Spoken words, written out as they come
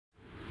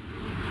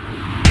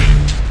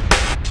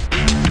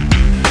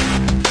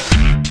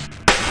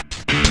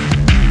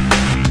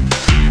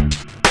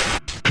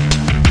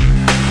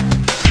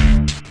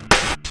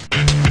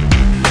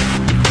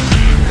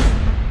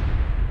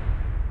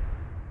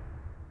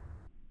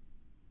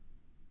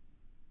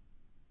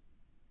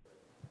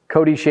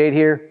Cody Shade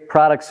here,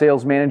 product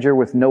sales manager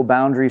with No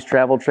Boundaries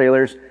Travel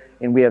Trailers,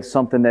 and we have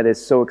something that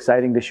is so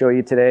exciting to show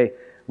you today.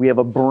 We have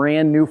a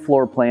brand new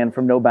floor plan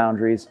from No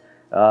Boundaries,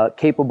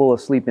 capable of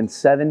sleeping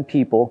 7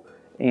 people,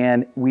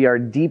 and we are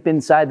deep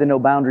inside the No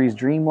Boundaries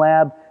Dream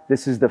Lab.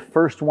 This is the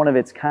first one of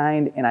its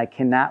kind, and I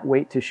cannot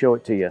wait to show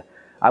it to you.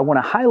 I want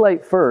to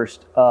highlight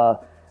first a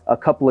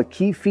couple of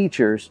key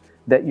features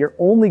that you're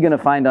only going to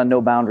find on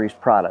No Boundaries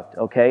product,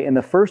 okay? And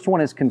the first one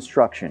is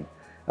construction.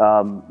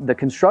 The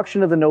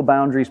construction of the No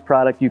Boundaries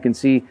product, you can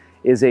see,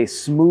 is a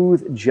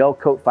smooth gel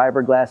coat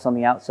fiberglass on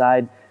the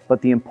outside,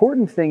 but the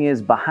important thing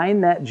is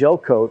behind that gel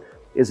coat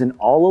is an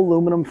all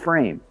aluminum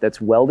frame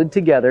that's welded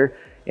together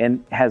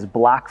and has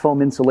block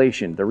foam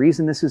insulation. The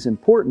reason this is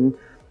important,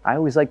 I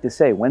always like to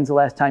say, when's the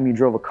last time you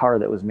drove a car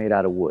that was made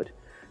out of wood?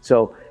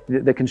 So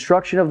the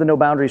construction of the No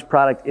Boundaries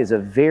product is a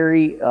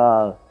very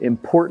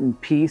important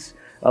piece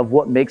of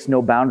what makes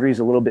No Boundaries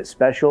a little bit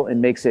special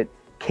and makes it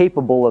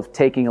capable of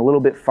taking a little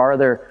bit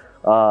farther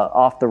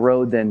off the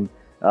road than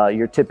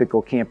your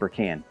typical camper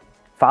can.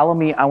 Follow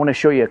me, I want to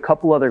show you a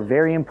couple other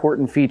very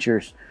important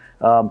features.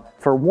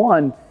 For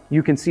one,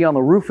 you can see on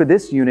the roof of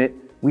this unit,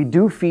 we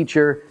do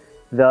feature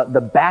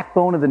the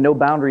backbone of the No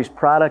Boundaries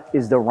product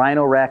is the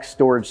Rhino-Rack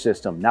storage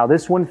system. Now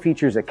this one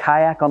features a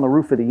kayak on the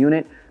roof of the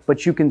unit,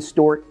 but you can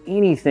store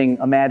anything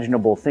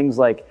imaginable, things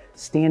like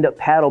stand-up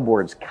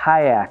paddleboards,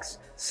 kayaks,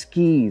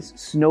 skis,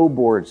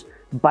 snowboards,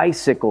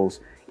 bicycles,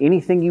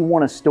 anything you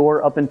want to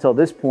store up until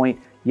this point,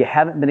 you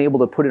haven't been able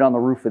to put it on the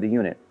roof of the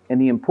unit.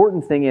 And the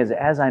important thing is,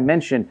 as I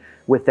mentioned,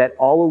 with that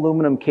all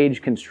aluminum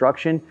cage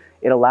construction,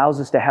 it allows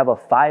us to have a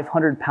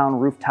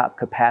 500-pound rooftop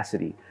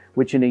capacity,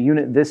 which in a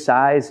unit this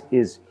size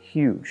is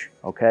huge,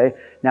 okay?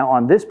 Now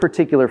on this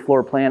particular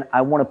floor plan,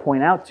 I want to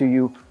point out to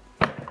you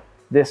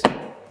this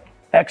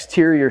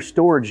exterior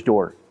storage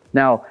door.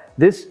 Now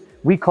this,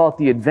 we call it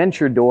the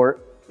adventure door,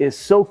 is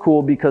so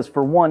cool because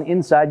for one,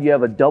 inside you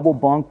have a double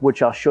bunk,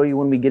 which I'll show you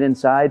when we get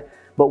inside.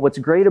 But what's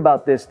great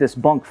about this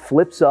bunk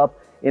flips up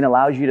and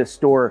allows you to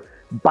store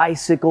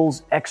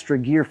bicycles, extra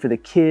gear for the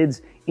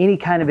kids, any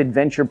kind of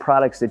adventure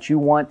products that you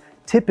want.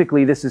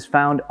 Typically this is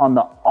found on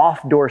the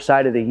off door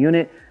side of the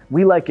unit.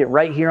 We like it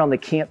right here on the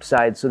camp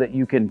side so that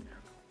you can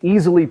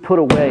easily put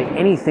away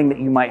anything that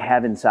you might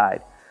have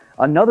inside.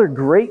 Another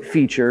great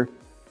feature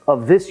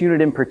of this unit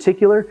in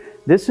particular,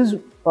 this is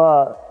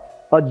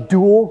a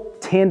dual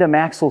tandem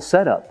axle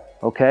setup,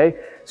 okay?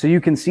 So you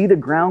can see the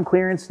ground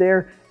clearance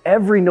there.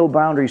 Every No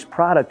Boundaries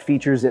product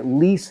features at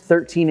least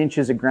 13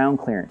 inches of ground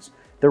clearance.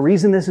 The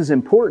reason this is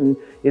important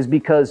is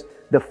because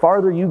the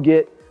farther you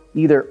get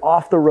either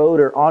off the road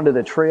or onto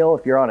the trail,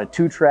 if you're on a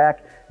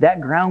 2-track, that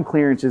ground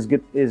clearance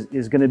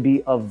is gonna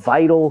be a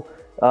vital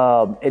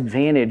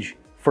advantage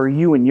for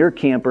you and your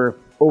camper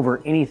over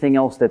anything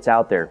else that's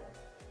out there.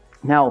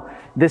 Now,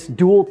 this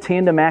dual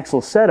tandem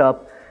axle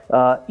setup,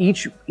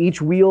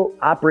 each wheel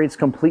operates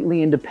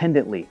completely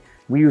independently.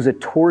 We use a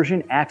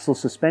torsion axle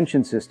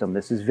suspension system.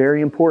 This is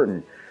very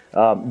important.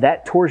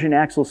 That torsion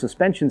axle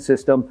suspension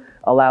system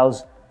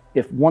allows,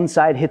 if one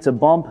side hits a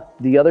bump,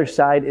 the other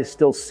side is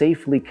still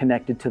safely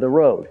connected to the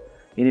road.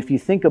 And if you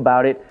think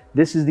about it,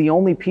 this is the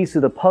only piece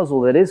of the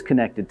puzzle that is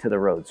connected to the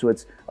road. So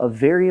it's a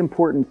very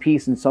important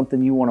piece and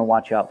something you want to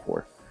watch out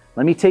for.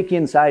 Let me take you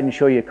inside and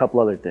show you a couple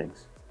other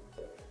things.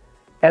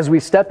 As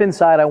we step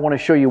inside, I want to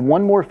show you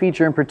one more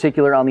feature in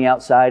particular on the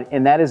outside,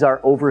 and that is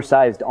our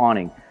oversized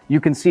awning. You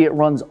can see it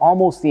runs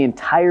almost the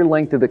entire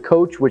length of the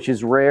coach, which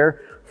is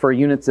rare for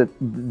units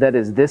that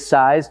is this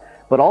size,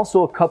 but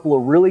also a couple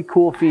of really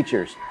cool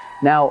features.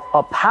 Now,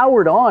 a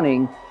powered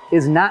awning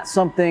is not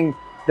something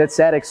that's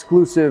that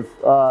exclusive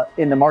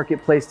in the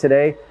marketplace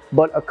today,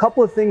 but a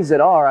couple of things that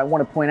are, I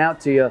want to point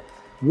out to you.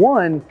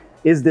 One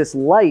is this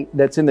light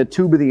that's in the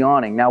tube of the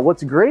awning. Now,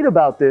 what's great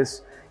about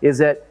this is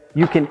that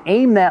you can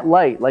aim that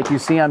light, like you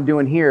see I'm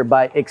doing here,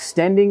 by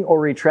extending or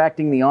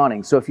retracting the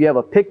awning. So if you have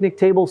a picnic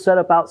table set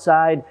up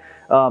outside,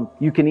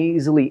 you can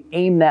easily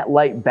aim that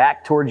light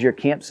back towards your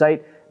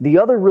campsite. The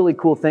other really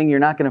cool thing you're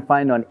not going to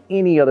find on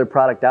any other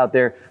product out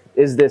there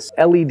is this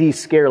LED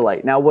scare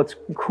light. Now what's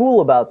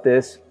cool about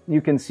this, you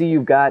can see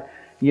you've got,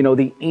 you know,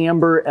 the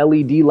amber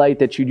LED light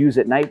that you'd use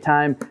at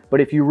nighttime, but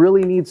if you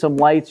really need some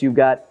lights, you've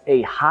got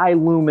a high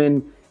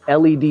lumen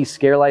LED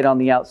scare light on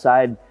the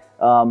outside.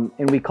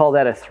 And we call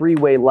that a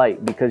 3-way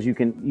light because you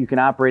can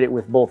operate it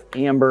with both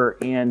amber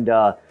and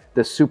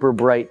the super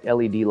bright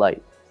LED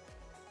light.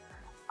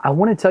 I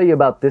want to tell you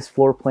about this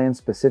floor plan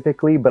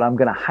specifically, but I'm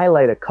going to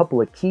highlight a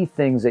couple of key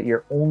things that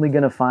you're only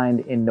going to find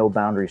in No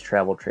Boundaries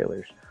travel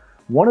trailers.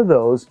 One of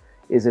those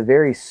is a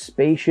very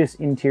spacious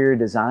interior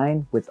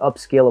design with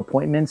upscale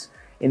appointments,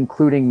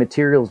 including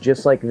materials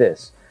just like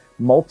this.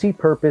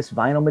 Multi-purpose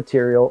vinyl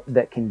material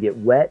that can get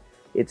wet.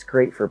 It's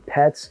great for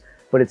pets,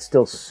 but it's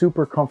still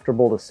super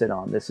comfortable to sit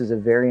on. This is a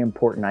very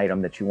important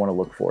item that you want to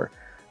look for.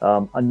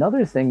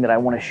 Another thing that I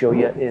want to show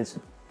you is,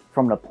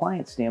 from an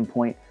appliance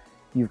standpoint,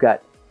 you've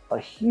got a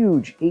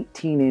huge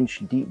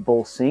 18-inch deep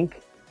bowl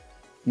sink.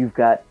 You've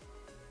got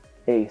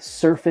a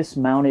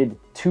surface-mounted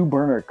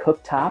 2-burner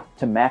cooktop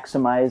to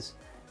maximize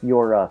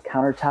your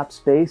countertop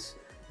space.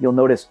 You'll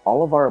notice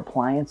all of our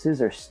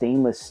appliances are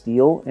stainless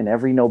steel in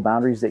every No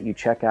Boundaries that you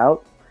check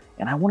out.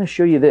 And I want to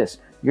show you this.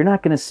 You're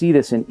not going to see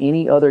this in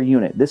any other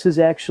unit. This is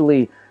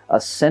actually a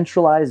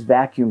centralized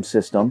vacuum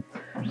system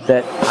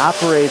that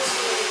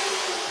operates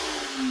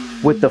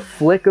with the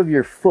flick of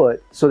your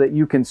foot so that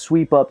you can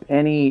sweep up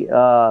any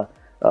of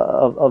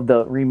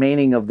the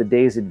remaining of the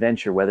day's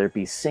adventure, whether it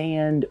be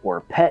sand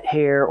or pet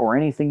hair or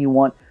anything you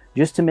want,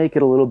 just to make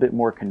it a little bit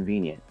more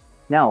convenient.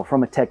 Now,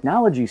 from a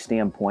technology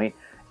standpoint,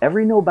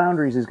 every No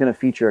Boundaries is going to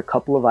feature a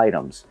couple of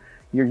items.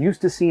 You're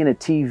used to seeing a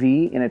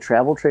TV in a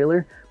travel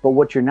trailer, but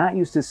what you're not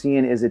used to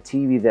seeing is a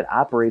TV that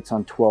operates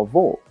on 12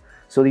 volt.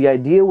 So the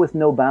idea with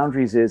No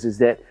Boundaries is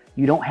that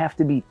you don't have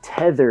to be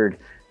tethered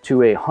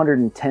to a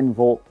 110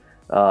 volt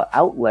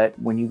outlet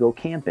when you go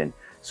camping.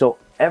 So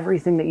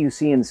everything that you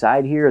see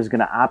inside here is going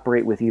to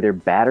operate with either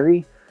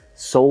battery,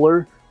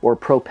 solar, or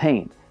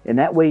propane. And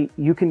that way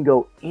you can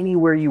go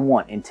anywhere you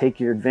want and take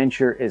your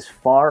adventure as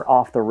far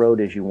off the road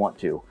as you want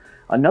to.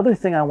 Another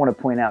thing I want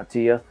to point out to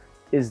you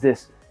is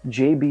this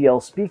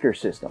JBL speaker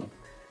system.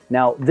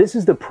 Now, this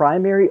is the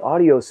primary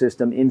audio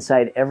system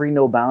inside every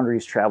No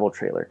Boundaries travel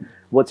trailer.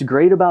 What's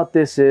great about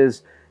this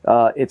is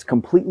it's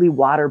completely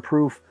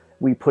waterproof.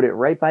 We put it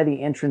right by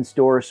the entrance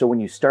door, so when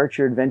you start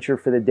your adventure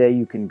for the day,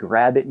 you can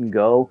grab it and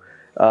go.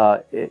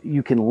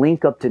 You can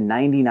link up to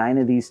 99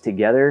 of these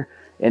together,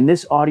 and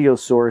this audio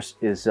source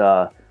is,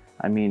 I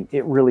mean,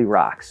 it really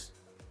rocks.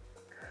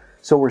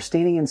 So we're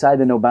standing inside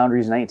the No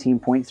Boundaries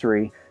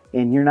 19.3,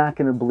 and you're not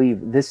going to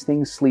believe this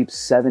thing sleeps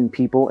 7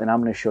 people, and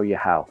I'm going to show you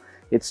how.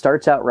 It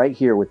starts out right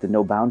here with the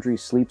No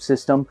Boundaries sleep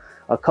system.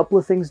 A couple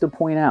of things to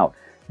point out.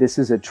 This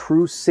is a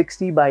true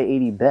 60 by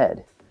 80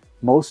 bed.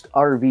 Most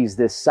RVs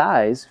this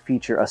size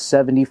feature a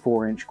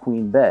 74-inch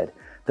queen bed.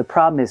 The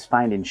problem is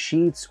finding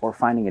sheets or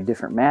finding a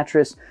different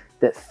mattress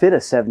that fit a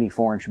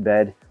 74-inch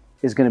bed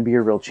is going to be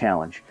a real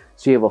challenge.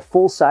 So you have a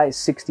full-size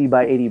 60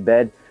 by 80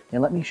 bed,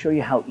 and let me show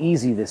you how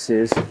easy this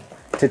is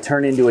to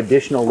turn into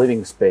additional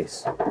living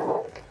space.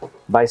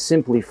 By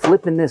simply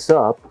flipping this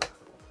up,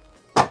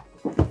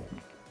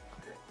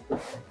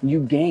 you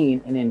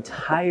gain an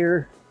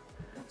entire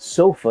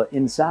sofa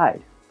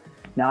inside.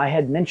 Now, I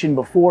had mentioned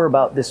before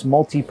about this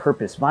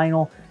multi-purpose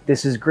vinyl.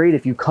 This is great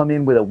if you come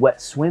in with a wet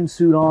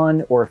swimsuit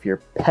on, or if your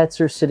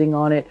pets are sitting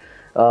on it.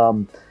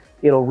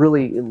 It'll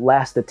really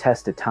last the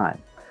test of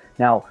time.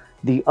 Now,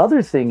 the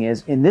other thing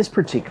is, in this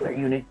particular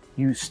unit,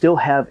 you still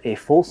have a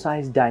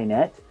full-size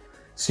dinette.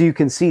 So you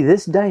can see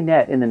this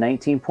dinette in the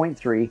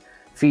 19.3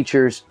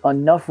 features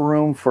enough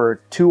room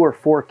for 2 or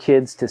 4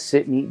 kids to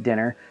sit and eat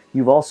dinner.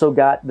 You've also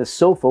got the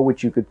sofa,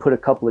 which you could put a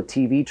couple of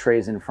TV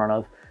trays in front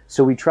of.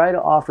 So we try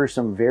to offer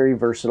some very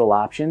versatile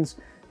options.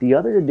 The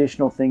other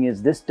additional thing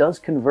is this does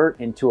convert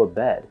into a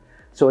bed.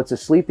 So it's a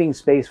sleeping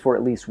space for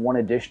at least 1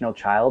 additional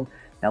child.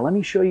 Now let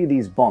me show you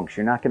these bunks.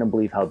 You're not going to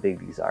believe how big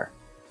these are.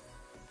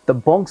 The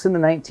bunks in the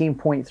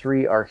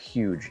 19.3 are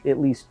huge.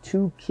 At least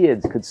 2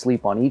 kids could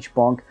sleep on each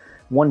bunk.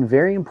 One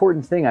very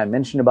important thing I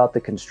mentioned about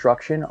the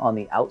construction on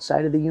the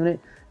outside of the unit,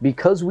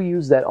 because we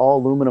use that all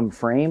aluminum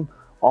frame,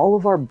 all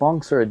of our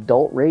bunks are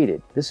adult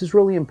rated. This is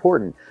really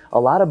important. A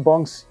lot of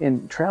bunks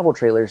in travel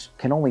trailers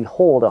can only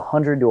hold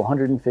 100 to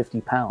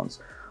 150 pounds.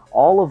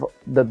 All of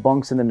the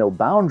bunks in the No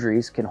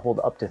Boundaries can hold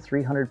up to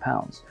 300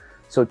 pounds.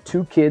 So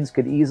 2 kids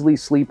could easily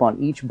sleep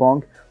on each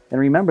bunk. And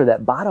remember,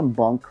 that bottom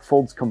bunk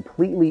folds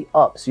completely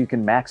up so you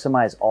can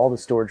maximize all the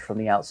storage from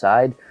the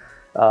outside.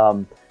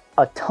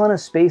 A ton of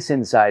space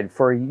inside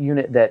for a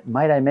unit that,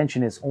 might I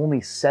mention, is only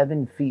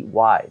 7 feet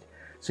wide.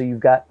 So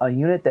you've got a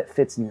unit that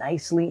fits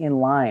nicely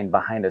in line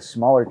behind a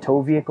smaller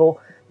tow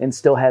vehicle and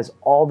still has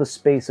all the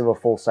space of a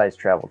full-size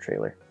travel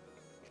trailer.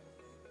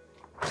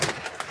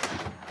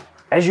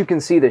 As you can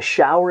see, the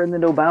shower in the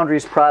No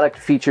Boundaries product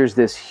features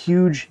this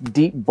huge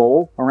deep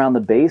bowl around the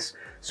base.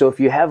 So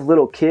if you have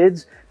little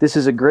kids, this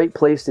is a great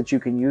place that you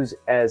can use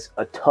as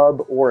a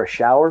tub or a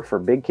shower for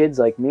big kids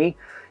like me.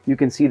 You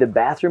can see the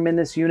bathroom in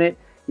this unit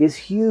is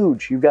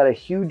huge. You've got a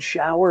huge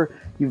shower,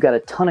 you've got a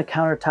ton of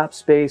countertop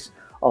space,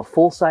 a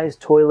full-size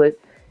toilet,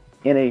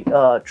 and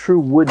a true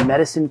wood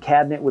medicine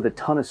cabinet with a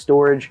ton of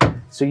storage,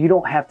 so you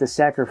don't have to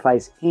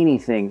sacrifice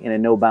anything in a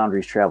No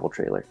Boundaries travel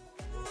trailer.